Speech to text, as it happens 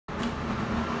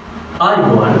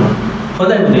ආයුබෝවන්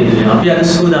හොඳයි පුතේ අපි අද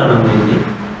සූදානම් වෙන්නේ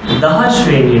 10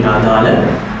 ශ්‍රේණියට අදාළ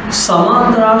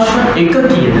සමාන්තරාශ්‍ර 1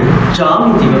 කියන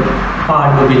ජ්‍යාමිතික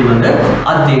පාඩම පිළිබඳ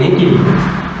අධ්‍යයනය කිරීම.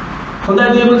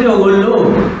 හොඳයි පුතේ ඔයගොල්ලෝ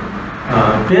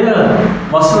පෙර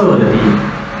වසරවලදී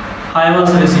 6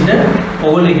 වසරේ සිට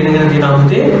ඔයගොල්ලෝ ඉගෙනගෙන තියෙනවා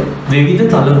පුතේ විවිධ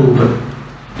තල රූප.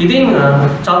 ඉතින්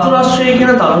චතුරාශ්‍රය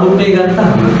කියන තල රූපේ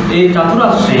ගත්තාම ඒ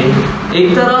චතුරාශ්‍රයේ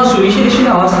එක්තරා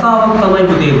සුවිශේෂී අවස්ථාවක් තමයි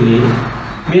පුතේ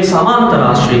මේ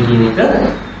සමාන්තරාශ්‍රය කියන එක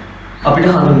අපිට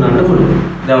හඳුන්වන්න පුළුවන්.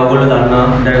 දැන් ඔයගොල්ලෝ දන්නා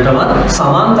දැනටමත්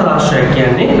සමාන්තරාශ්‍රය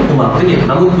කියන්නේ කොහොමද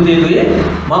කියලා. නමුත් පුතේ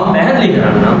මම පැහැදිලි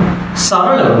කරන්නම්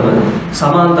සරලවම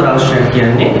සමාන්තරාශ්‍රය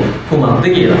කියන්නේ කොහොමද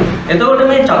කියලා. එතකොට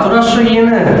මේ චතුරාශ්‍රය කියන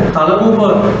තල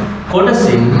රූප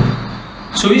කොටසින්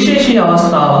සුවිශේෂී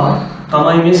අවස්ථාවක්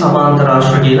තමයි මේ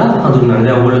සමාන්තරාශ්‍ර කියලා හඳුන්වන්නේ.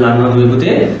 දැන් ඔයගොල්ලෝ දන්නවා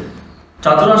පුතේ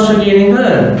චතුරාශ්‍ර කියන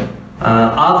එක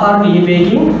ආකාර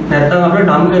කිහිපයකින් නැත්නම් අපිට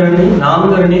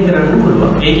නාමකරණය කරන්න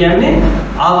පුළුවන්. ඒ කියන්නේ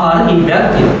ආකාර කිහිපයක්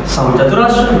තියෙනවා.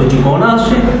 සමචතුරාශ්‍ර,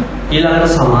 ඍජුකෝණාශ්‍රය, ඊළඟට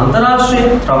සමාන්තරාශ්‍රය,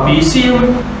 ට්‍රපීසියම්,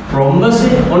 රොම්බස්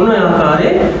ඔන්න ඔය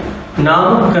ආකාරයේ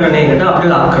නාමකරණයකට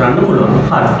අපිට ලක් කරන්න පුළුවන්.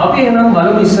 හරි. අපි එහෙනම්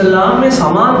බලමු ඉස්සෙල්ලාම මේ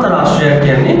සමාන්තරාශ්‍රය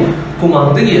කියන්නේ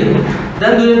කුමක්ද කියලා.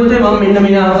 දැන් දුවේ පුතේ මම මෙන්න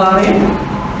මේ ආකාරයෙන්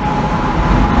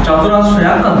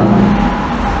චතුරාශ්‍රයක් අඳිනවා.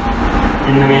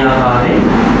 මෙන්න මේ ආකාරයෙන්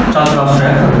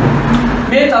චතුරාශ්‍රයක් අඳිනවා.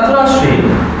 මේ චතුරාශ්‍රයේ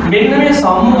මෙන්න මේ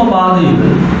සම්මුඛ පාද යුගල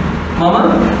මම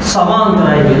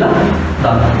සමාන්තරයි කියලා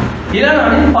දන්නවා. ඊළඟ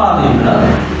අනිත් පාද යුගල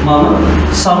මම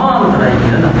සමාන්තරයි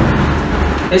කියලා දන්නවා.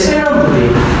 එසේනම් පුතේ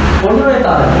ඔන්න ඔය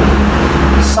තරමේ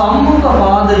සම්මුඛ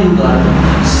පාද යුගල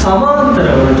සමාන්තර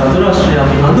වන චතුරාශ්‍රය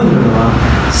අපි හඳුන්වනවා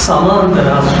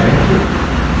සමාන්තරාශ්‍රය කියලා.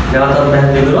 නැවතත්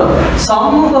පැහැදිලි කළොත්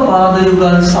සම්මුඛ පාද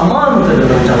යුගල සමාන්තර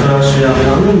වන චතුරාශ්‍රය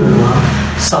අපි හඳුන්වනවා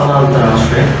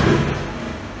සමාන්තරාශ්‍රය කියලා.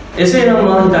 එසේනම්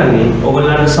මම හිතන්නේ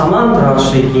ඔයගොල්ලන්ට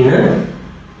සමාන්තරාශ්‍රය කියන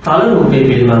තල රූපේ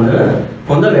පිළිබඳව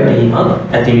හොඳ වැටහීමක්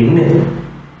ඇති වෙන්නේ.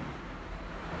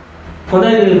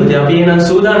 හොඳයි පුතේ අපි එහෙනම්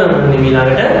සූදානම් වෙන්නේ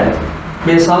ඊළඟට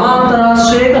මේ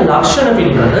සමාන්තරාශ්‍රයක ලක්ෂණ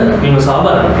පිළිබඳ විමසා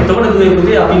බලන්න. එතකොට දුවේ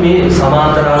පුතේ අපි මේ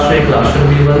සමාන්තරාශ්‍රයක ලක්ෂණ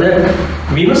පිළිබඳ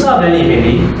විමසා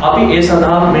බැලීමේදී අපි ඒ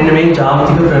සඳහා මෙන්න මේ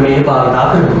ජ්‍යාමිතික ප්‍රමේය භාවිතා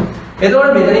කරනවා.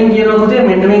 එතකොට මෙතනින් කියනවා පුතේ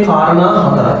මෙන්න මේ කාරණා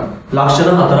හතරක්,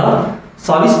 ලක්ෂණ හතරක්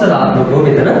සවිස්තරාත්මකව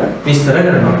මෙතන විස්තර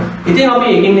කරනවා. ඉතින් අපි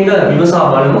එකින් එක විමසා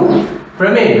බලමු.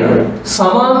 ප්‍රමේය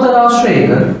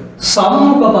සමාන්තරාශ්‍රයක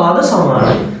සම්මුඛ පාද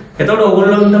සමානයි. එතකොට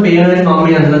ඔයගොල්ලන්ට පේනනේ මම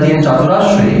මේ අඳලා තියෙන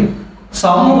චතුරාශ්‍රයේ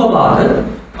සම්මුඛ පාද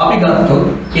අපි ගත්තොත්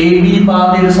AB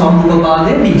පාදයේ සම්මුඛ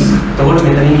පාදයේ BC. එතකොට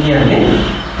මෙතනින් කියන්නේ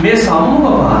මේ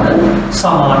සම්මුඛ පාද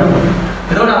සමාන වෙනවා.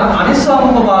 එතකොට අනිත්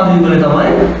සම්මුඛ පාද යුගල තමයි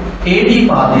AD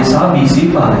පාදය සහ BC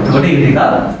පාදය. එතකොට මේ දෙක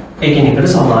එකිනෙකට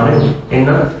සමාන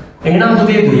වෙනවා. එහෙනම්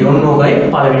පුතේ දුවේ ඔන්න ඔයයි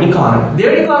පළවෙනි කාරණය.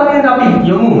 දෙවෙනි කාරණයට අපි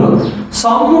යමු වුණොත්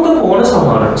සම්මුඛ කෝණ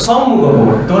සමාන. සම්මුඛ කෝණ.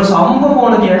 එතකොට සම්මුඛ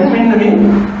කෝණ කියන්නේ මෙන්න මේ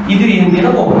ඉදිරියෙන්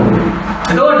තියෙන කෝණ.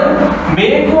 එතකොට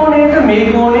මේ කෝණයට මේ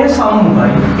කෝණය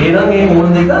සම්මුඛයි. එහෙනම් මේ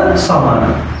කෝණ දෙක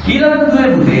සමානයි. ඊළඟට දුවේ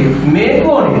පුතේ මේ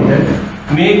කෝණයට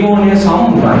මේ කෝණය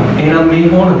සම්මුඛයි. එහෙනම් මේ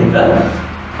කෝණ දෙක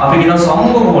අපි කියන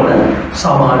සම්මුඛ කෝණ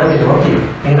සමාන වෙනවා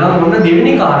කියලා. එහෙනම් ඔන්න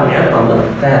දෙවෙනි කාරණයක් මම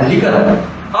පැහැදිලි කරා.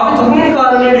 අපි තුන්වෙනි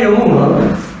කාරණයට යමු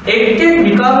වුණොත් එක්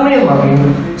විකර්ණය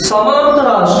මගින්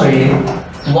සමාන්තරාශ්‍රයේ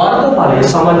වර්ගඵලය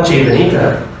සමච්ඡේදනය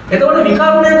කරයි. එතකොට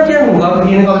විකර්ණයක් කියන්නේ මොකක්ද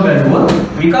කියන එක අපි බලුවා.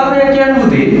 විකර්ණයක් කියන්නේ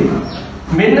පුතේ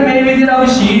මෙන්න මේ විදිහට අපි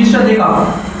ශීර්ෂ දෙකක්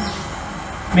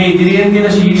මේ ඉදිරියෙන්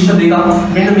තියෙන ශීර්ෂ දෙකක්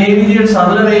මෙන්න මේ විදිහට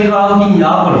සරල රේඛාවකින්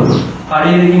යාකළොත්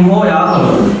කඩේකින් හෝ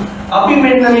යාකළොත් අපි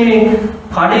මෙන්න මේ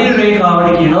කඩේ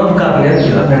රේඛාවට කියනවා විකර්ණයක්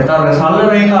කියලා. නැත්නම් සරල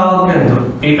රේඛාවක්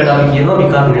කියනකොට ඒකට අපි කියනවා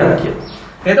විකර්ණයක් කියලා.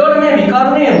 එතකොට මේ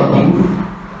විකර්ණය මගින්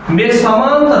මේ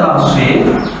සමාන්තරාශ්‍රයේ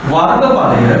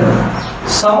වර්ගඵලය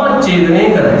සමච්ඡේදනය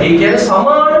කරයි. ඒ කියන්නේ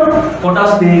සමාන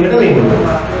කොටස් දෙකකට වෙන්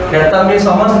කරනවා. නැත්නම් මේ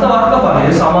සමස්ත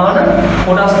වර්ගඵලය සමාන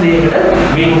කොටස් දෙකකට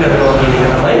වෙන් කරනවා කියන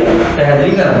එක තමයි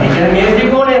පැහැදිලි කරන්නේ. ඒ කියන්නේ මේ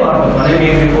ත්‍රිකෝණයේ වර්ගඵලය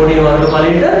මේ ත්‍රිකෝණයේ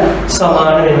වර්ගඵලයට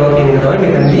සමාන වෙනවා කියන එක තමයි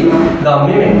මෙතනදී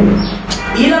ගම්ම්‍ය වෙන්නේ.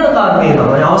 ඊළඟ කාරණය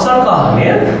තමයි අවසන් කාරණය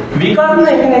විකර්ණ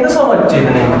එකිනෙක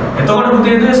සමච්ඡේදනය කරනවා. එතකොට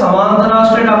පුතේ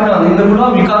සමාන්තරාශ්‍රයට අපිට අඳින්න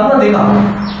පුළුවන් විකර්ණ දෙකක්.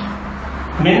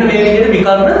 මෙන්න මේ විදිහට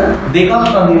විකර්ණ දෙකක්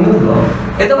අඳින්න පුළුවන්.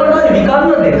 එතකොට මේ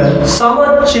විකර්ණ දෙක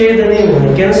සමච්ඡේදනය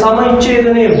වෙනවා. කියන්නේ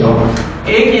සමච්ඡේදනය වෙනවා.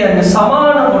 ඒ කියන්නේ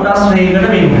සමාන කොටස් දෙකකට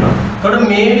වෙන් වෙනවා. එතකොට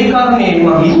මේ විකර්ණයේ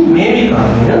මගින් මේ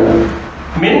විකර්ණය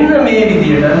මෙන්න මේ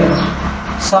විදිහට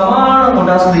සමාන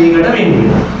කොටස් දෙකකට වෙන්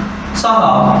වෙනවා. සහ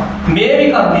මේ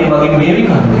විකර්ණයේ මගින් මේ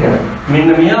විකර්ණය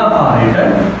මෙන්න මේ ආකාරයට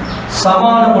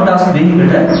සමාන කොටස්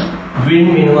දෙකකට වෙන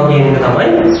වෙනවා කියන එක තමයි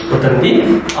උතනදී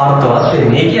අර්ථවත්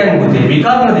වෙන්නේ. ඒ කියන්නේ පුතේ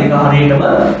විකර්ණ දෙක හරියටම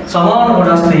සමාන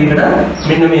කොටස් දෙකකට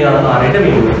මෙන්න මේ ආකාරයට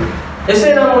වෙනවා.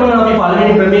 එසේනම් ඔන්න අපි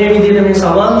පළවෙනි ප්‍රමේය විදිහට මේ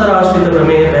සමාන්තර ආශ්‍රිත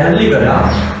ප්‍රමේය පැහැදිලි කරා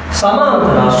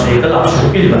සමාන්තර ආශ්‍රේයක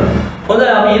ලක්ෂණ පිළිබඳව. හොඳයි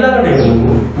අපි ඊළඟට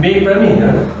යමු මේ ප්‍රමේය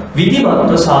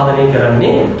විධිමත්ව සාධනය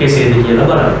කරන්නේ කෙසේද කියලා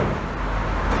බලන්න.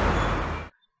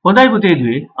 හොඳයි පුතේ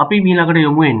දුවේ අපි ඊළඟට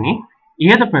යමු වෙන්නේ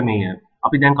ඉහත ප්‍රමේය.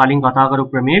 අපි දැන් කලින් කතා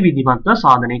කරපු ප්‍රමේය විධිමත්ව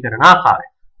සාධනය කරන ආකාරය.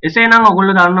 එසේනම්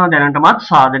ඔයගොල්ලෝ දන්නවා දැනටමත්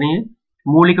සාධනයේ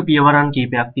මූලික පියවරන්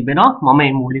කීපයක් තිබෙනවා. මම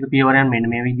මේ මූලික පියවරයන් මෙන්න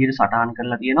මේ විදිහට සටහන්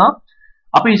කරලා තියෙනවා.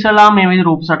 අපි ඉස්සලාම මේ විදිහට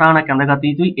රූප සටහනක් ඇඳගත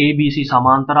යුතුයි. ABC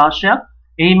සමාන්තර ආශ්‍රයයක්.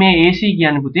 එයි මේ AC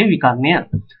කියන්නේ පුතේ විකර්ණය.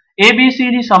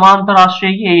 ABCD සමාන්තර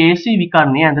ආශ්‍රයයේ AC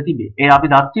විකර්ණය ඇඳ තිබේ. ඒ අපි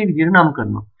දත්තේ විදිහට නම්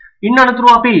කරනවා. ඉන්න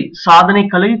අනතුරු අපි සාධනය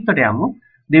කළ යුත්තට යමු.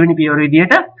 දෙවෙනි පියවර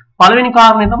විදිහට පළවෙනි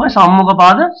කාරණය තමයි සම්මුඛ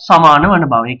පාද සමාන වන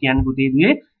බව. ඒ කියන්නේ පුතේ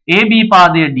දුවේ AB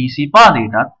පාදය DC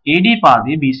පාදයටත් AD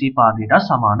පාදය BC පාදයටත්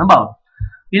සමාන බව.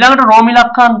 ඊළඟට රෝම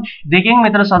ඉලක්කම් දෙකෙන්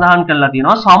මෙතන සඳහන් කරලා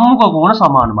තියෙනවා සම්මුඛ කෝණ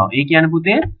සමාන බව. ඒ කියන්නේ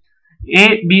පුතේ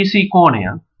ABC කෝණය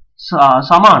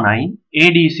සමානයි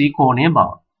ADC කෝණය බව.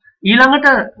 ඊළඟට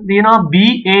තියෙනවා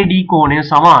BAD කෝණය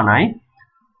සමානයි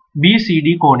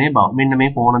BCD කෝණය බව. මෙන්න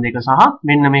මේ කෝණ දෙක සහ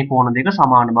මෙන්න මේ කෝණ දෙක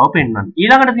සමාන බව පෙන්වන්නේ.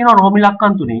 ඊළඟට තියෙනවා රෝම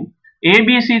ඉලක්කම් තුනේ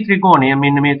ABC ත්‍රිකෝණය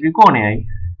මෙන්න මේ ත්‍රිකෝණයයි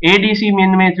ADC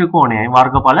මෙන්න මේ ත්‍රිකෝණයයි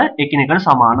වර්ගඵල එකිනෙකට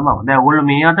සමාන බව. දැන් ඔයගොල්ලෝ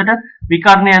මේ අතට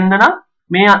විකර්ණය ඇඳන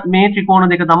මේ ත්‍රිකෝණ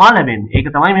දෙක තමයි ලැබෙන්නේ. ඒක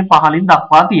තමයි මේ පහලින්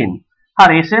දක්වා තියෙන්නේ.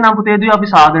 හරි එසේනම් පුතේදී අපි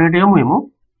සාධනයට යමු වෙමු.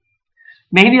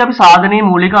 මේකදී අපි සාධනයේ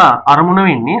මූලික අරමුණ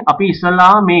වෙන්නේ අපි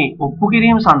ඉස්සල්ලාම මේ ඔප්පු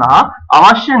කිරීම සඳහා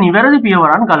අවශ්‍ය නිවැරදි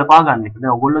පියවරන් ගලපා ගන්න එක.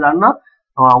 දැන් ඔයගොල්ලෝ දන්නා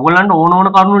ඔයගොල්ලන්ට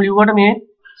ඕන කරුණු ලිව්වට මේ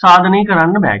සාධනය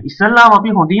කරන්න බෑ. ඉස්සල්ලාම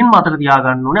අපි හොඳින් මතක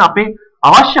තියාගන්න ඕනේ අපේ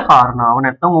අවශ්‍ය කාරණාව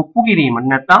නැත්නම් ඔප්පු කිරීම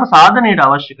නැත්නම් සාධනයට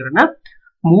අවශ්‍ය කරන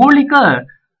මූලික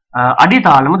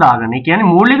අඩිතාලම දාගන්න. ඒ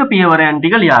කියන්නේ මූලික පියවරයන්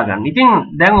ටික ලියා ගන්න. ඉතින්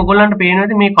දැන් ඔයගොල්ලන්ට පේනවා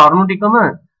ඉතින් මේ කරුණු ටිකම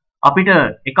අපිට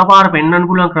එකපාර පෙන්වන්න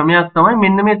පුළුවන් ක්‍රමයක් තමයි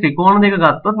මෙන්න මේ ත්‍රිකෝණ දෙක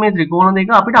ගත්තොත් මේ ත්‍රිකෝණ දෙක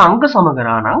අපිට අංක සම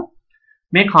කරා නම්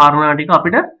මේ කාරණා ටික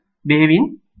අපිට බෙහෙවින්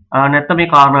නැත්නම්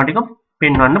මේ කාරණා ටික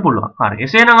පෙන්වන්න පුළුවන්. හරි.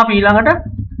 එසේනම් අපි ඊළඟට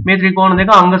මේ ත්‍රිකෝණ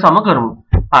දෙක අංග සම කරමු.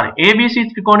 හරි. ABC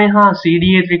ත්‍රිකෝණය හා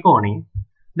CDA ත්‍රිකෝණය.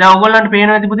 දැන් ඔයගොල්ලන්ට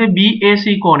පේනවා ඇති පුතේ BAC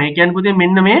කෝණය. ඒ කියන්නේ පුතේ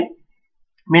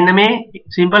මෙන්න මේ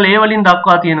සිම්පල් A වලින්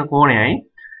දක්වා තියෙන කෝණයයි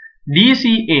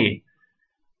DCA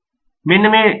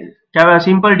මෙන්න මේ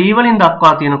සිම්පල් D වලින්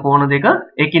දක්වා තියෙන කෝණ දෙක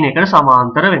එකිනෙකට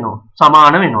සමාන්තර වෙනවා.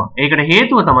 සමාන වෙනවා. ඒකට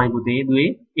හේතුව තමයි පුතේ දුවේ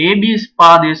AB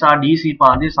පාදය සහ DC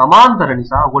පාදය සමාන්තර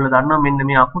නිසා ඔයගොල්ලෝ දන්නවා මෙන්න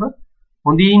මේ අකුර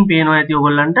හොඳින් පේනවා ඇති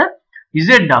ඔයගොල්ලන්ට Z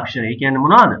අක්ෂරය. ඒ කියන්නේ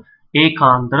මොනවද?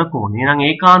 ඒකාන්තර කෝණ. එහෙනම්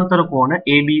ඒකාන්තර කෝණ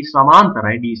AB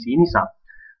සමාන්තරයි DC නිසා.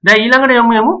 දැන්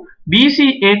ඊළඟට යමු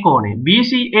BCA කෝණය.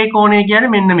 BCA කෝණය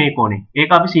කියන්නේ මෙන්න මේ කෝණය.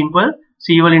 ඒක අපි සිම්පල්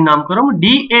C වලින් නම් කරමු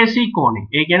DAC කෝණය.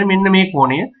 ඒ කියන්නේ මෙන්න මේ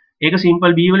කෝණය. ඒක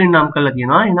සිම්පල් B වලින් නම් කරලා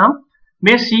තියෙනවා. එහෙනම්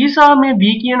මේ C සහ මේ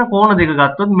B කියන කෝණ දෙක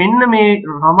ගත්තොත් මෙන්න මේ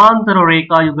සමාන්තර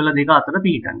රේඛා යුගල දෙක අතර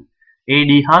පිහිටන්නේ.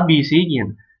 AD හා BC කියන.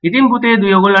 ඉතින් පුතේ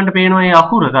දුව ඔයගොල්ලන්ට පේනවා මේ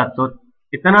අකුර ගත්තොත්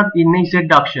එතනත් ඉන්නේ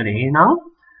Z අක්ෂරය. එහෙනම්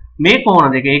මේ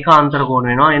කෝණ දෙක ඒකාන්තර කෝණ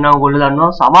වෙනවා. එහෙනම් ඔයගොල්ලෝ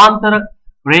දන්නවා සමාන්තර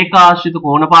රේඛා ආශ්‍රිත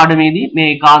කෝණ පාඩමේදී මේ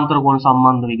ඒකාන්තර කෝණ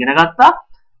සම්බන්ධව ඉගෙන ගත්තා.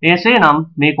 එසේනම්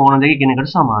මේ කෝණ දෙක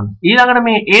එකිනෙකට සමානයි. ඊළඟට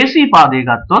මේ AC පාදය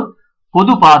ගත්තොත්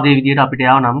පොදු පාදයේ විදිහට අපිට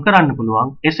ඒව නම් කරන්න පුළුවන්.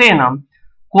 එසේනම්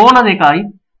කෝණ දෙකයි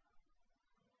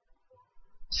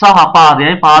සහ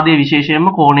පාදයේ විශේෂයෙන්ම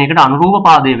කෝණයකට අනුරූප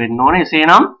පාදය වෙන්න ඕනේ.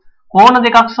 එසේනම් කෝණ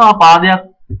දෙකක් සහ පාදයක්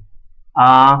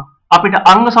අපිට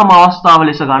අංග සම අවස්ථාව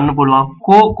ලෙස ගන්න පුළුවන්.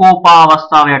 කෝපා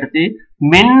අවස්ථාව යටතේ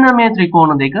මෙන්න මේ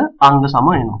ත්‍රිකෝණ දෙක අංග සම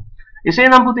වෙනවා.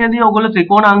 එසේනම් පුතේදී ඔයගොල්ලෝ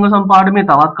ත්‍රිකෝණ අංග සම පාඩමේ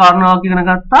තවත් කාරණාවක් ඉගෙන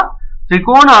ගත්තා.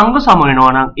 ත්‍රිකෝණ අංග සම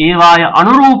වෙනවා නම් ඒවායේ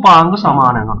අනුරූපාංග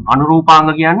සමාන වෙනවා.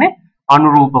 අනුරූපාංග කියන්නේ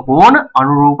අනුරූප කෝණ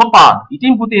අනුරූප පාද.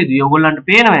 ඉතින් පුතේදී ඔයගොල්ලන්ට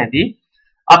පේනවා ඇති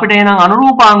අපිට එහෙනම්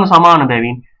අනුරූපාංග සමාන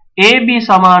බැවින් AB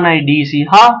සමානයි DC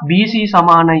හා BC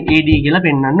සමානයි AD කියලා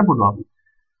පෙන්වන්න පුළුවන්.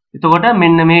 එතකොට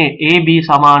මෙන්න මේ AB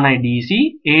සමානයි DC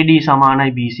AD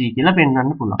සමානයි BC කියලා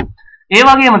පෙන්වන්න පුළුවන්. ඒ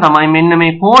වගේම තමයි මෙන්න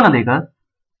මේ කෝණ දෙක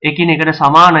එකිනෙකට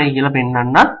සමානයි කියලා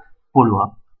පෙන්වන්නත් පුළුවන්.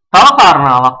 තව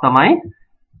කාරණාවක් තමයි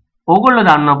ඕගොල්ලෝ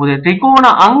දන්නා පුතේ ත්‍රිකෝණ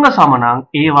අංග සම නම්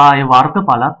ඒවායේ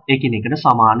වර්ගඵලත් එකිනෙකට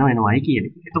සමාන වෙනවයි කියන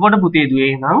එක. එතකොට පුතේ දුවේ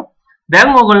එහෙනම්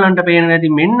දැන් ඕගොල්ලන්ට පේනවා ඇති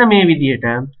මෙන්න මේ විදිහට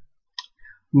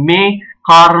මේ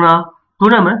කාරණා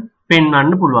තුනම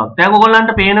පෙන්වන්න පුළුවන්. දැන්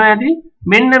ඕගොල්ලන්ට පේනවා ඇති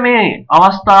මෙන්න මේ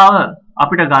අවස්ථාව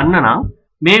අපිට ගන්න නම්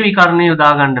මේ විකර්ණය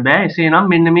යොදා ගන්න බෑ. එසේනම්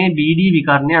මෙන්න මේ BD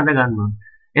විකර්ණය අඳ ගන්න ඕනේ.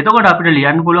 එතකොට අපිට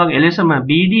ලියන්න පුළුවන් එලෙසම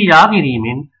BD යා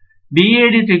කිරීමෙන්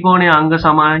BAD ත්‍රිකෝණයේ අංග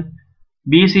සමයි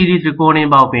BCD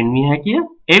ත්‍රිකෝණයේ බව පෙන්විය හැකිය.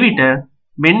 එවිට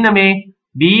මෙන්න මේ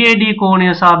BAD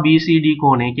කෝණය සහ BCD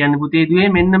කෝණය කියන්නේ පුතේ දුවේ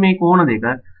මෙන්න මේ කෝණ දෙක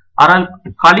අර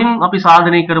කලින් අපි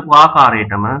සාධනය කරපු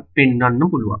ආකාරයටම පෙන්වන්න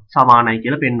පුළුවන්. සමානයි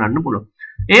කියලා පෙන්වන්න පුළුවන්.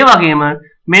 ඒ වගේම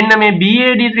මෙන්න මේ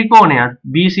BAD ත්‍රිකෝණයත්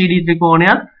BCD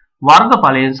ත්‍රිකෝණයත්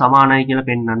වර්ගඵලයෙන් සමානයි කියලා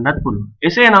පෙන්වන්නත් පුළුවන්.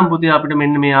 එසේනම් පුතේ අපිට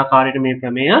මෙන්න මේ ආකාරයට මේ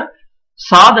ප්‍රමේය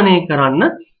සාධනය කරන්න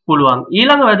පුළුවන්.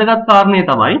 ඊළඟ වැදගත් කාරණේ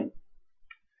තමයි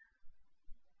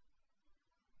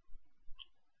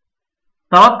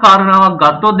තවත් කාරණාවක්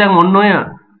ගත්තොත් දැන් ඔන්න ඔය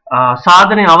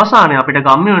සාධනයේ අවසානයේ අපිට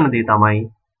ගම්ම වෙන දේ තමයි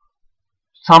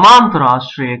සමාන්තර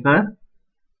ආශ්‍රයක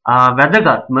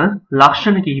වැදගත්ම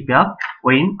ලක්ෂණ කිහිපයක්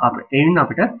එයින්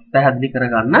අපිට පැහැදිලි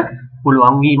කරගන්න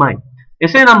පුළුවන් වීමයි.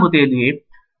 එසේනම් පුතේදී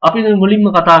අපි මුලින්ම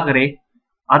කතා කරේ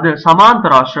අද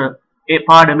සමාන්තර ආශ්‍රය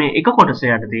පාඩමේ එක කොටස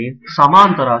යටතේ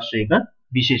සමාන්තර ආශ්‍රයක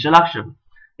විශේෂ ලක්ෂණ.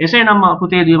 එසේනම්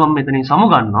පුතේදී මම මෙතනින්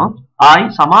සමුගන්නවා. ආයි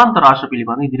සමාන්තර ආශ්‍රය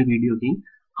පිළිබඳ ඉදිරි වීඩියෝකින්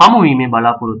හමු වීමේ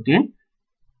බලාපොරොත්තුවෙන්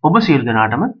ඔබ සියලු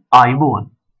දෙනාටම ආයුබෝවන්.